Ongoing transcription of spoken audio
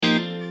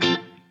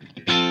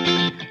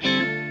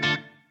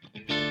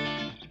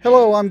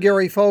Hello, I'm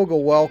Gary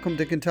Fogle. Welcome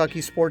to Kentucky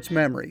Sports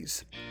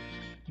Memories.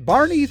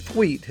 Barney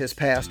Thweatt has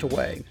passed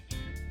away.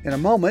 In a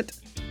moment,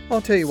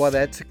 I'll tell you why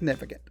that's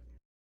significant.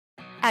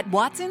 At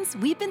Watson's,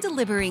 we've been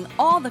delivering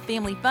all the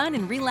family fun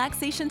and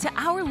relaxation to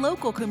our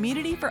local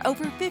community for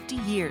over 50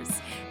 years.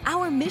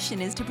 Our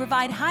mission is to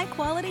provide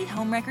high-quality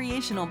home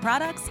recreational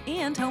products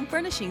and home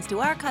furnishings to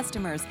our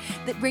customers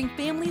that bring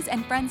families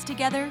and friends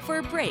together for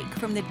a break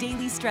from the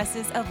daily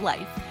stresses of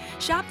life.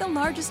 Shop the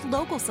largest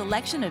local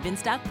selection of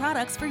in-stock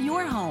products for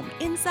your home,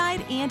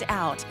 inside and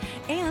out,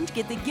 and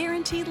get the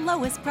guaranteed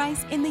lowest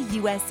price in the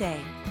USA.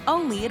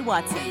 Only at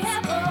Watson's. We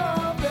have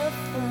all the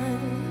fun.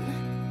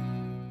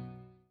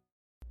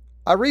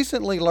 I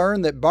recently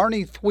learned that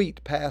Barney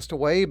Thweatt passed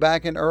away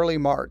back in early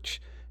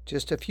March,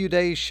 just a few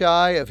days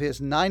shy of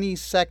his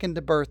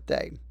 92nd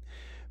birthday.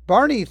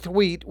 Barney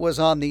Thweatt was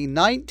on the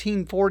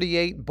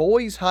 1948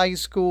 Boys High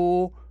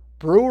School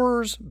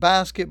Brewers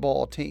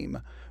basketball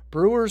team.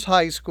 Brewers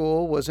High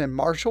School was in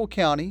Marshall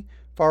County,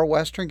 far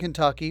western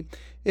Kentucky.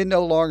 It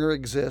no longer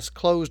exists,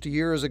 closed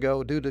years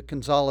ago due to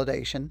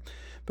consolidation.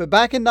 But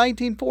back in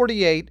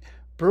 1948,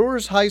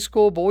 Brewers High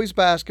School boys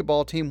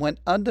basketball team went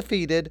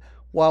undefeated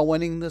while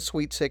winning the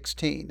Sweet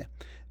 16.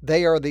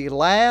 They are the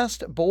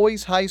last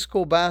boys high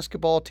school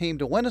basketball team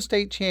to win a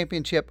state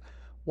championship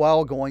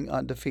while going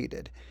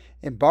undefeated.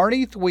 And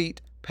Barney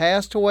Thweatt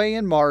passed away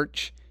in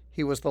March.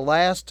 He was the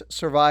last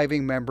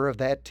surviving member of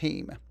that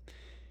team.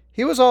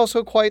 He was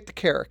also quite the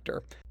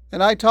character.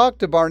 And I talked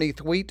to Barney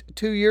Thweatt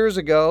 2 years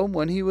ago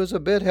when he was a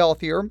bit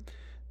healthier.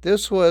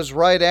 This was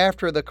right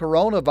after the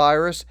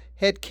coronavirus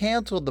had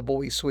canceled the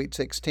boys' Sweet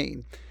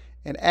 16.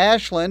 And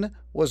Ashland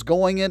was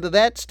going into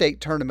that state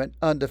tournament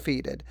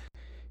undefeated.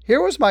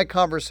 Here was my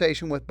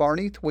conversation with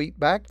Barney Thweatt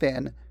back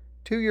then,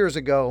 2 years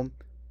ago,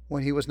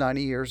 when he was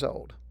 90 years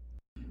old.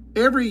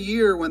 Every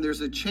year when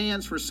there's a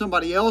chance for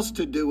somebody else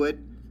to do it,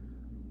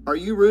 are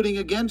you rooting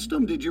against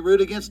them? Did you root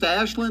against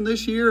Ashland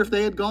this year if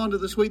they had gone to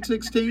the Sweet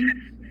 16?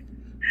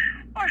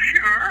 Well,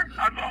 sure.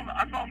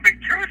 I'm going to be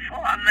truthful.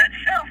 I'm that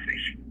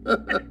selfish.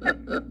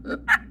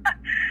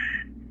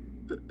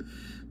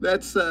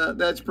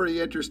 That's pretty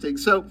interesting.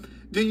 So,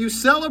 do you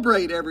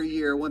celebrate every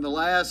year when the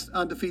last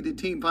undefeated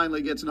team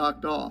finally gets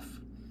knocked off?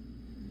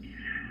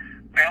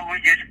 Well,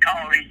 we just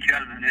call each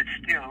other that's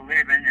still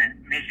living,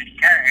 and Mrs.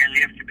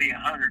 Terry lived to be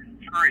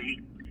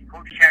 103.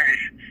 Coach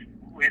Terry's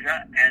with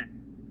us, and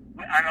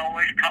I'd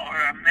always call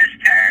her Miss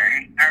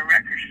Terry. Our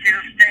record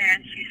still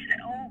stands. She said,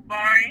 "Oh,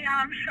 Barney,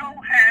 I'm so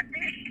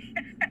happy."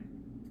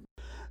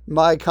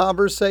 My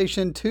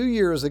conversation 2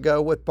 years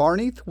ago with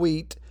Barney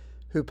Thweatt,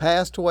 who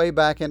passed away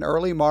back in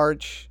early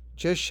March,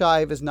 just shy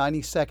of his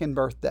 92nd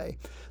birthday.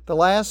 The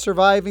last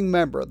surviving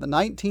member of the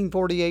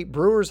 1948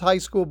 Brewers High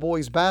School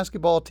boys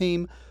basketball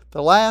team,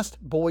 the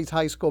last boys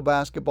high school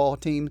basketball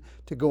team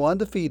to go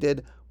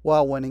undefeated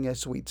while winning a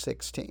Sweet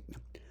 16.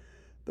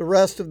 The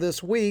rest of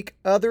this week,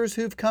 others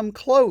who've come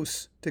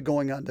close to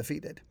going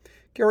undefeated.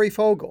 Gary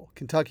Fogle,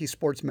 Kentucky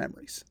Sports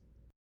Memories.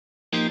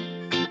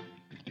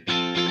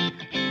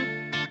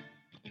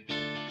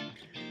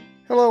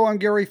 Hello, I'm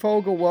Gary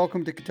Fogle.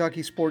 Welcome to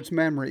Kentucky Sports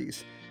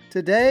Memories.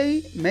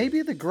 Today,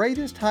 maybe the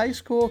greatest high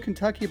school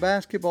Kentucky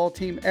basketball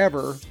team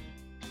ever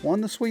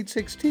won the Sweet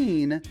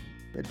 16,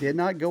 but did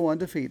not go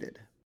undefeated.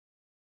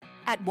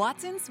 At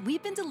Watson's,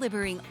 we've been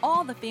delivering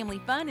all the family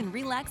fun and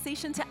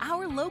relaxation to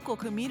our local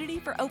community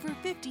for over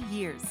 50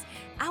 years.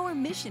 Our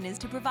mission is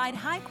to provide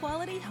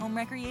high-quality home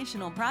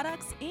recreational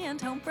products and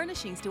home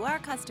furnishings to our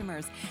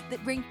customers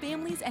that bring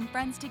families and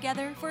friends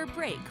together for a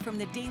break from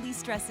the daily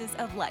stresses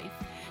of life.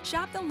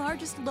 Shop the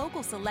largest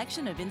local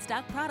selection of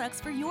in-stock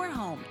products for your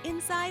home,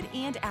 inside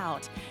and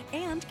out,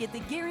 and get the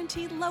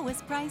guaranteed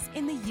lowest price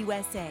in the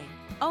USA.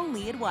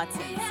 Only at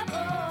Watson's. We have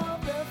all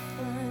the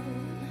fun.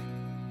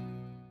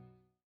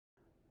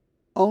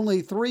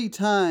 Only 3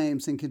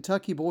 times in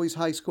Kentucky boys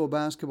high school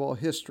basketball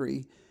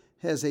history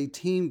has a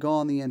team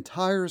gone the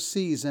entire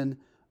season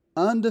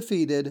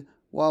undefeated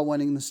while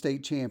winning the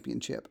state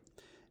championship.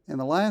 And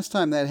the last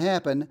time that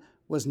happened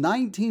was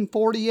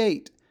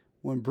 1948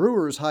 when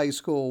Brewers High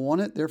School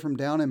won it. They're from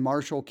down in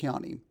Marshall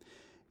County.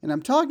 And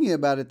I'm talking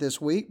about it this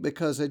week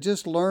because I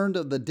just learned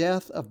of the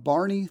death of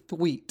Barney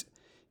Thweatt.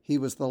 He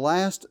was the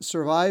last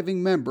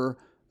surviving member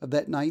of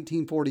that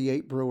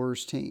 1948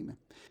 Brewers team.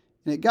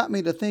 And it got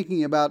me to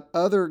thinking about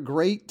other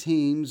great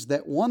teams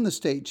that won the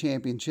state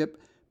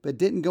championship but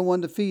didn't go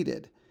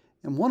undefeated.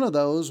 And one of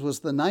those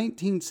was the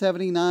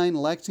 1979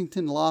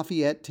 Lexington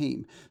Lafayette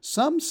team.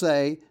 Some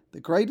say the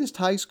greatest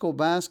high school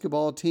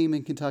basketball team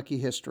in Kentucky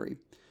history.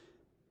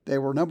 They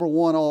were number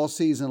 1 all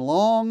season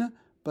long,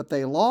 but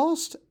they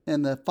lost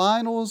in the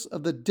finals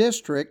of the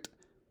district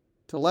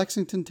to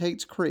Lexington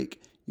Tates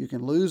Creek. You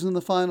can lose in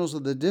the finals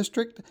of the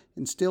district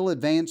and still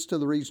advance to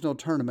the regional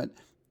tournament,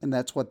 and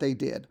that's what they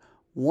did.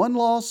 1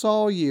 loss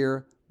all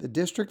year, the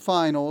district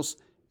finals,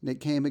 and it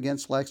came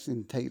against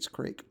Lexington Tates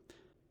Creek.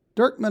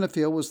 Dirk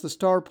Minifield was the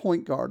star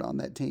point guard on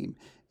that team,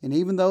 and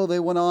even though they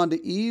went on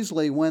to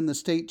easily win the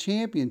state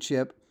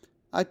championship,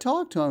 I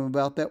talked to him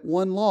about that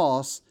 1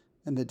 loss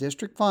in the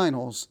district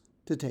finals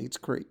to Tates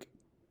Creek.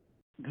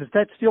 Does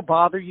that still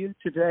bother you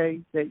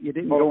today that you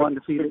didn't go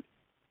undefeated?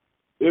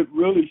 It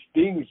really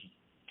stings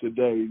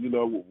today. You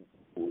know,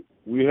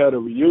 we had a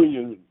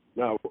reunion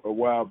now a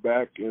while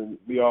back, and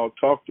we all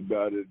talked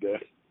about it,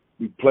 that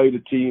we played a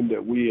team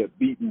that we had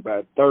beaten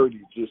by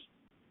 30 just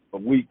a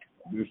week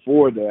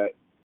before that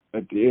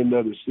at the end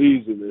of the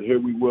season, and here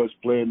we was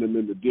playing them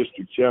in the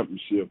district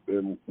championship,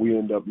 and we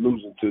ended up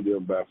losing to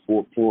them by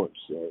 4 points.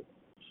 So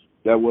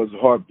that was a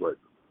heartbreaker.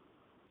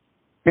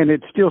 And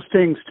it still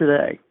stings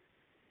today.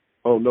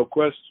 Oh, no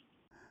question.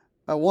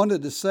 I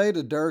wanted to say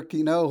to Dirk,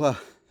 you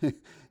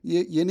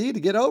need to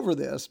get over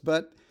this,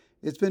 but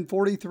it's been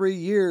 43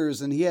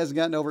 years and he hasn't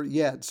gotten over it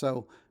yet,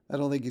 so I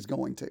don't think he's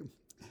going to.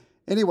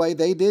 Anyway,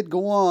 they did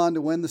go on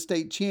to win the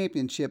state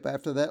championship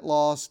after that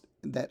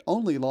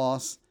only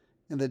loss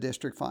in the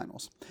district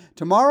finals.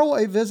 Tomorrow,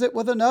 a visit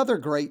with another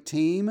great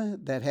team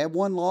that had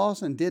one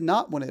loss and did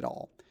not win it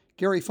all.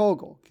 Gary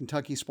Fogle,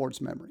 Kentucky Sports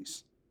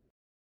Memories.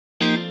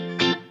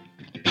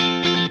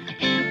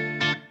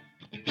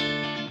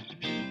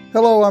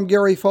 Hello, I'm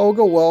Gary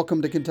Fogle.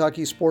 Welcome to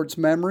Kentucky Sports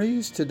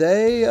Memories.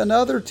 Today,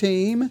 another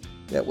team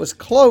that was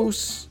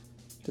close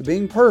to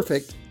being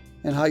perfect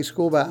in high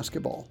school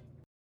basketball.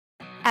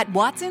 At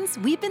Watson's,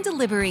 we've been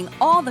delivering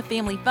all the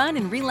family fun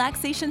and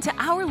relaxation to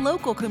our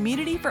local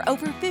community for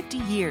over 50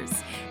 years.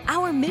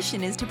 Our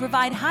mission is to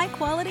provide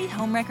high-quality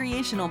home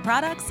recreational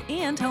products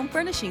and home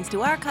furnishings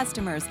to our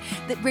customers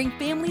that bring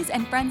families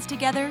and friends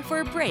together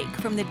for a break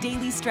from the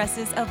daily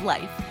stresses of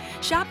life.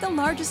 Shop the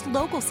largest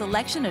local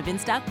selection of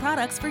in-stock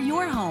products for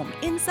your home,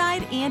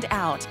 inside and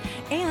out,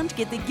 and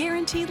get the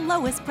guaranteed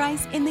lowest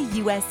price in the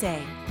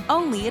USA.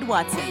 Only at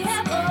Watson's. We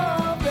have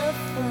all the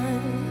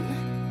fun.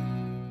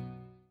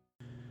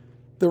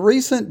 The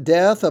recent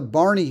death of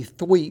Barney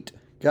Thweet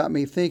got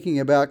me thinking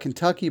about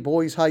Kentucky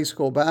boys high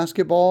school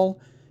basketball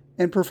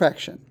and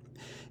perfection.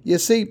 You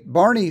see,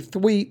 Barney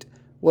Thweet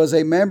was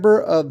a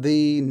member of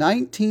the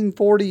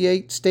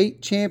 1948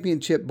 state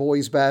championship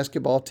boys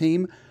basketball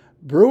team,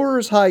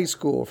 Brewers High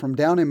School, from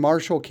down in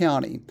Marshall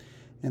County.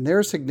 And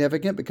they're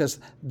significant because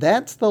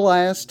that's the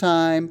last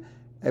time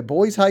a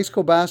boys high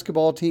school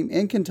basketball team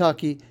in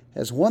Kentucky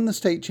has won the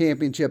state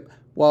championship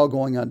while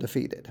going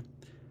undefeated.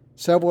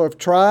 Several have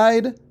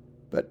tried,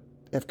 but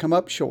have come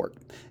up short.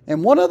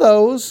 And one of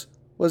those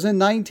was in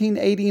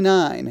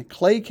 1989,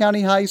 Clay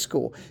County High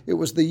School. It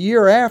was the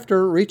year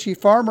after Richie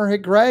Farmer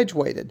had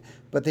graduated,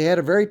 but they had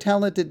a very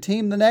talented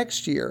team the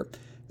next year.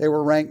 They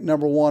were ranked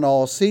number 1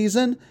 all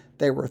season.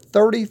 They were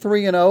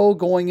 33-0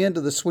 going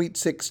into the Sweet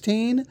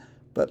 16,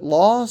 but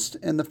lost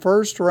in the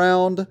first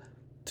round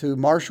to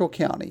Marshall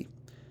County.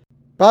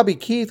 Bobby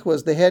Keith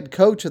was the head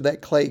coach of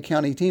that Clay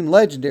County team,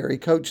 legendary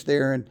coach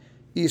there in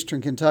Eastern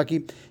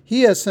Kentucky.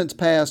 He has since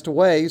passed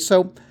away,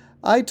 so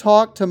I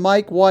talked to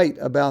Mike White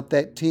about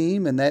that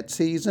team and that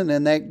season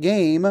and that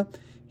game.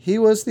 He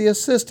was the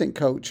assistant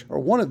coach, or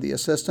one of the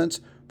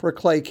assistants, for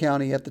Clay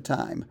County at the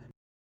time.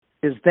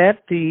 Is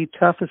that the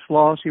toughest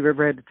loss you've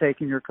ever had to take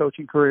in your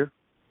coaching career?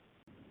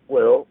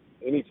 Well,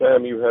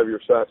 anytime you have your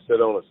sights set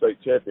on a state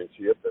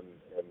championship and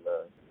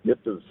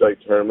get to the state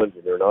tournament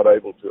and you're not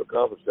able to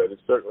accomplish that,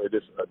 it's certainly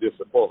a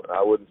disappointment.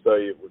 I wouldn't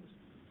say it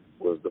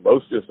was the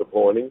most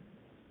disappointing.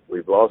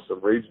 We've lost some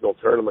regional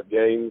tournament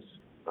games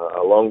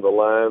along the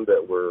line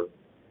that were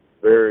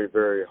very,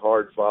 very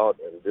hard fought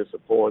and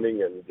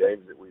disappointing, and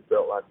games that we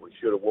felt like we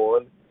should have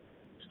won.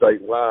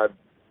 Statewide,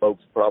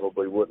 folks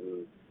probably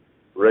wouldn't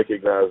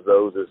recognize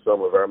those as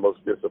some of our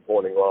most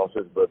disappointing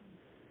losses, but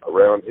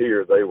around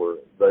here they were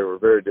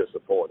very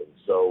disappointing.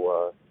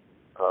 So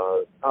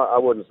I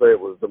wouldn't say it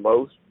was the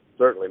most,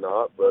 certainly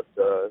not, but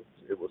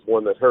it was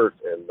one that hurt,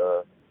 and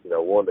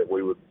one that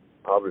we would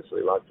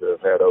obviously like to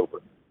have had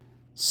over.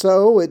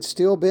 So it's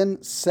still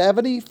been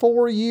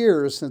 74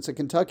 years since a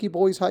Kentucky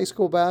boys high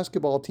school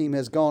basketball team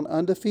has gone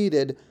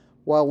undefeated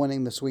while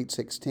winning the Sweet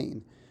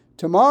 16.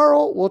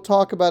 Tomorrow we'll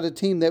talk about a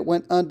team that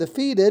went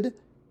undefeated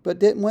but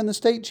didn't win the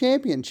state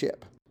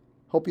championship.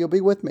 Hope you'll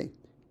be with me.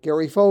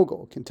 Gary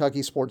Fogle,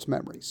 Kentucky Sports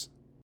Memories.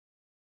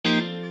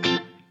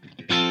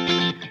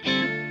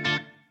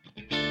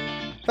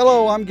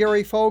 Hello, I'm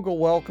Gary Fogle.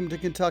 Welcome to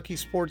Kentucky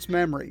Sports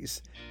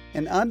Memories.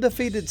 An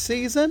undefeated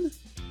season,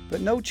 but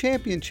no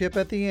championship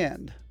at the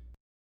end.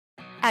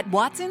 At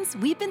Watson's,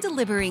 we've been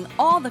delivering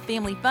all the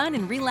family fun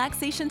and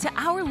relaxation to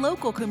our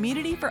local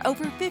community for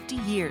over 50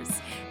 years.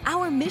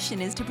 Our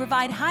mission is to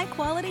provide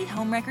high-quality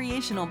home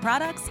recreational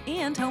products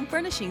and home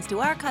furnishings to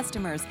our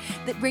customers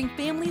that bring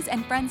families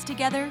and friends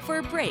together for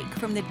a break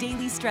from the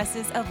daily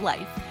stresses of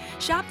life.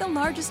 Shop the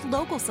largest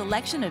local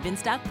selection of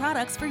in-stock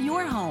products for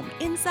your home,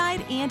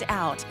 inside and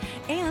out,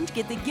 and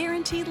get the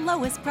guaranteed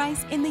lowest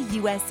price in the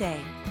USA.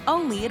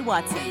 Only at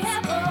Watson's. We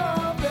have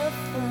all the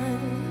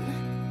fun.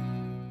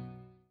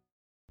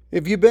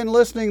 If you've been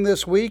listening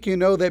this week, you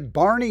know that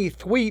Barney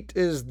Thweet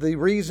is the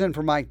reason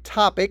for my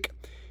topic.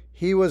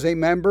 He was a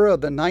member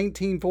of the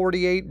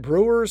 1948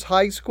 Brewers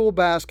High School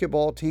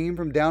basketball team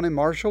from down in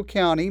Marshall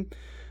County,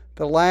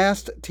 the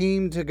last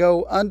team to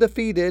go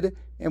undefeated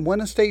and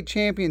win a state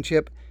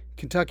championship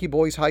Kentucky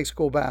boys high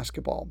school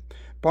basketball.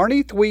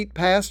 Barney Thweet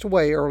passed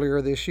away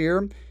earlier this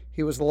year.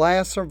 He was the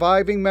last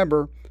surviving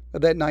member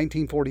of that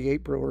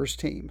 1948 Brewers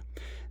team.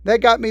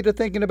 That got me to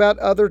thinking about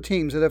other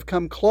teams that have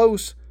come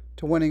close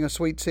to winning a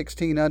Sweet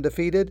 16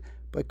 undefeated,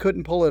 but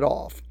couldn't pull it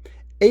off.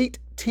 8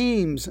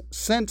 teams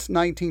since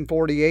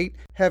 1948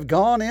 have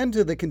gone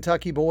into the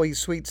Kentucky boys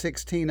Sweet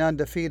 16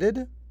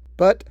 undefeated,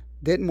 but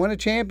didn't win a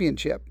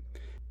championship.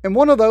 And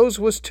one of those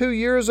was 2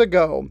 years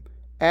ago,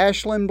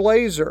 Ashland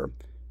Blazer.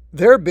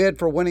 Their bid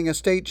for winning a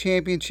state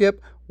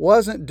championship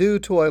wasn't due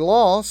to a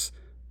loss.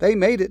 They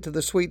made it to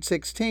the Sweet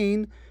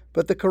 16,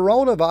 but the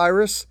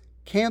coronavirus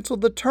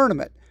canceled the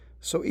tournament.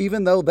 So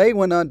even though they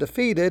went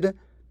undefeated,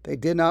 they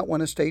did not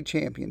win a state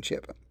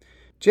championship.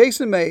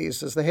 Jason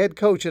Mays is the head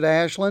coach at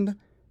Ashland,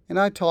 and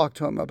I talked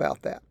to him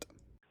about that.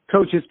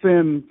 Coach, it's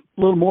been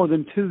a little more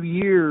than 2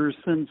 years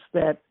since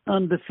that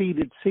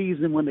undefeated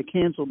season when they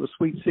canceled the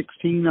Sweet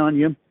 16 on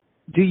you.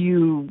 Do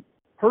you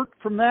hurt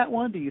from that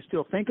one? Do you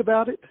still think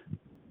about it?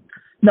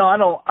 No, I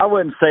don't. I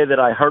wouldn't say that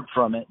I hurt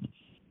from it,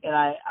 and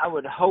I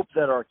would hope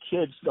that our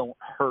kids don't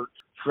hurt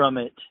from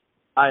it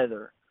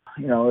either.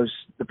 You know,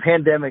 the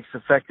pandemic's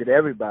affected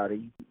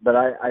everybody, but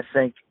I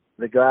think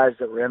the guys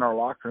that were in our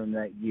locker room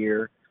that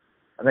year,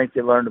 I think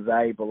they learned a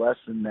valuable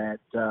lesson that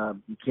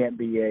you can't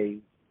be a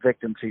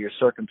victim to your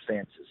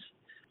circumstances.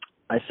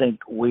 I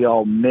think we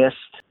all missed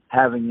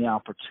having the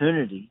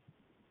opportunity,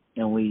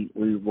 and we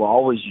will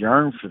always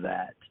yearn for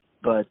that.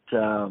 But,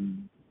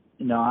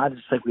 I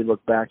just think we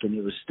look back and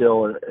it was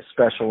still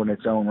special in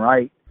its own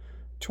right.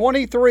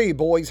 23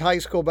 boys high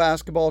school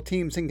basketball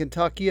teams in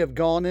Kentucky have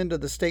gone into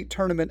the state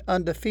tournament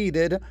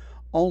undefeated.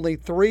 Only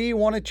 3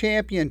 won a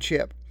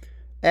championship.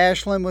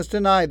 Ashland was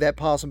denied that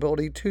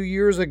possibility 2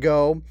 years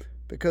ago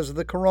because of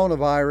the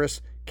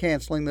coronavirus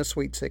canceling the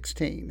Sweet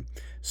 16.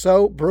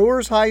 So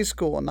Brewers High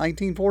School in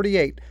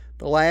 1948,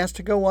 the last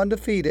to go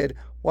undefeated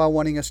while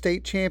winning a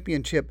state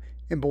championship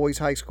in boys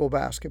high school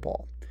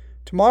basketball.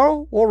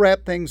 Tomorrow, we'll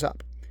wrap things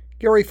up.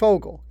 Gary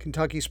Fogle,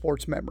 Kentucky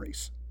Sports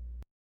Memories.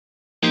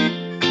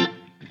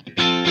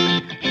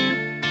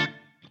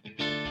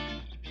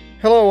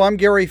 Hello, I'm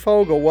Gary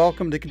Fogle.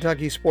 Welcome to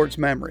Kentucky Sports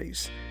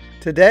Memories.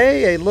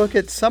 Today, a look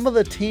at some of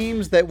the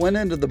teams that went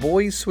into the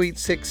boys Sweet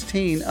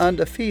 16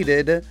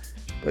 undefeated,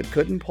 but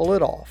couldn't pull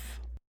it off.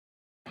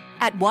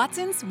 At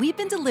Watson's, we've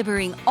been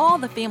delivering all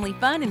the family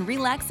fun and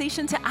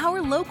relaxation to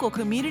our local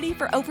community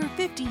for over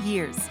 50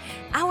 years.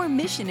 Our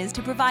mission is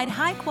to provide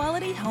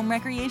high-quality home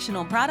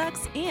recreational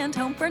products and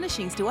home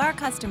furnishings to our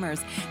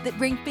customers that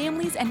bring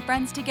families and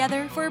friends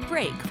together for a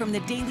break from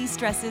the daily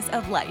stresses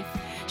of life.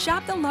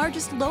 Shop the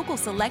largest local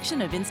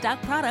selection of in-stock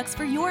products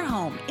for your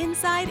home,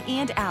 inside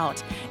and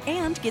out,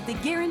 and get the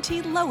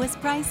guaranteed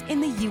lowest price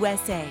in the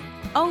USA.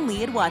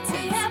 Only at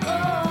Watson's. We have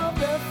all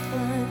the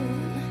fun.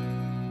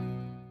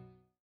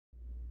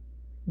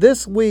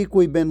 This week,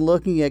 we've been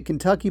looking at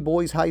Kentucky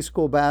boys high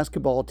school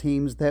basketball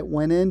teams that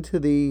went into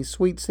the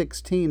Sweet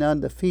 16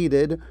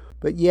 undefeated,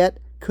 but yet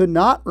could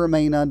not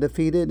remain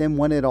undefeated and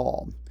win it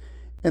all.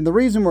 And the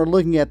reason we're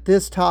looking at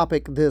this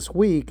topic this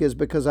week is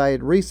because I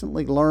had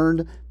recently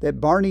learned that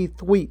Barney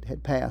Thweet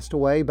had passed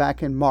away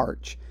back in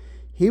March.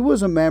 He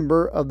was a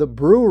member of the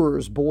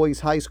Brewers boys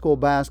high school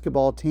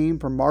basketball team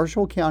from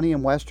Marshall County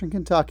in western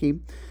Kentucky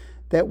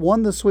that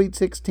won the Sweet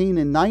 16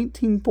 in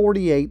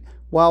 1948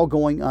 while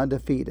going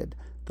undefeated.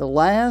 The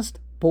last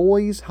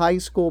boys high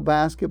school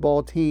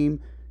basketball team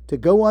to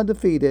go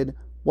undefeated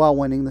while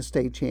winning the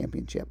state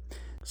championship.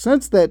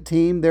 Since that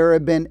team, there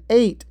have been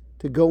 8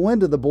 to go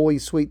into the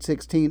boys Sweet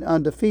 16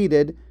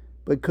 undefeated,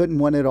 but couldn't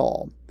win it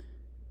all.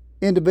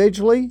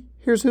 Individually,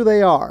 here's who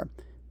they are.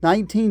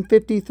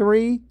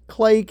 1953,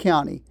 Clay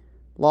County,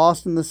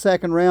 lost in the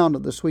second round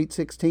of the Sweet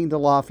 16 to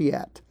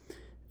Lafayette.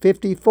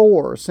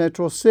 54,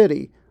 Central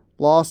City,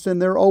 lost in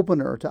their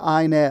opener to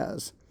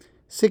Inez.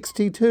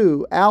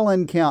 62,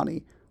 Allen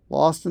County,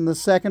 lost in the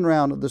second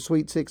round of the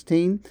Sweet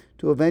 16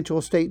 to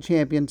eventual state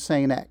champion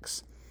St.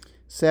 X.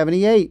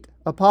 78,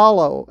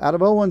 Apollo out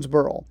of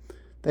Owensboro.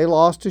 They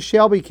lost to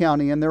Shelby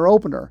County in their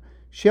opener.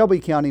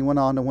 Shelby County went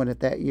on to win it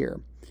that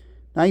year.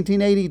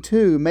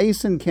 1982,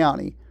 Mason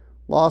County,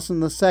 lost in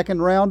the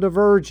second round to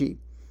Virgie.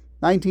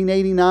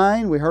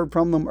 1989, we heard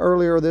from them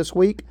earlier this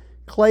week,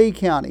 Clay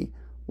County,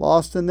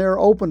 lost in their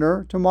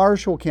opener to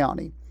Marshall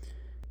County.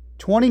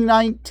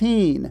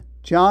 2019,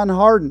 John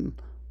Hardin,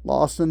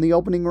 lost in the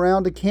opening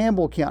round to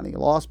Campbell County,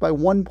 lost by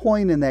 1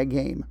 point in that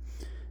game.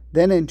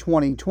 Then in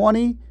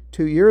 2020,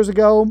 2 years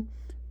ago,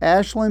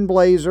 Ashland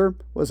Blazer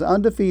was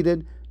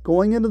undefeated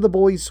going into the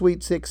boys'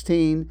 Sweet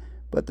 16,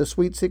 but the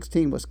Sweet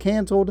 16 was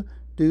canceled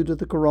due to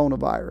the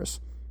coronavirus.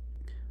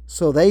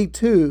 So they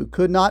too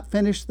could not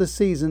finish the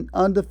season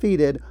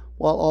undefeated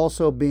while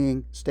also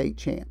being state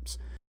champs.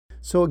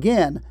 So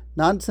again,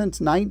 not since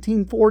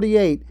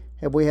 1948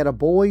 have we had a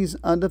boys'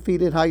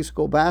 undefeated high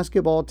school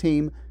basketball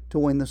team to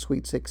win the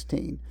Sweet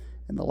 16.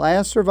 And the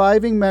last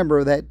surviving member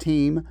of that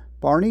team,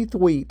 Barney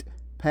Thweet,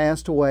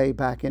 passed away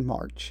back in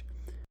March.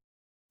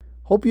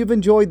 Hope you've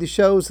enjoyed the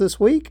shows this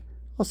week.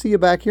 I'll see you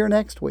back here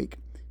next week.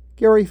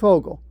 Gary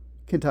Fogle,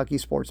 Kentucky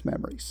Sports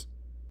Memories.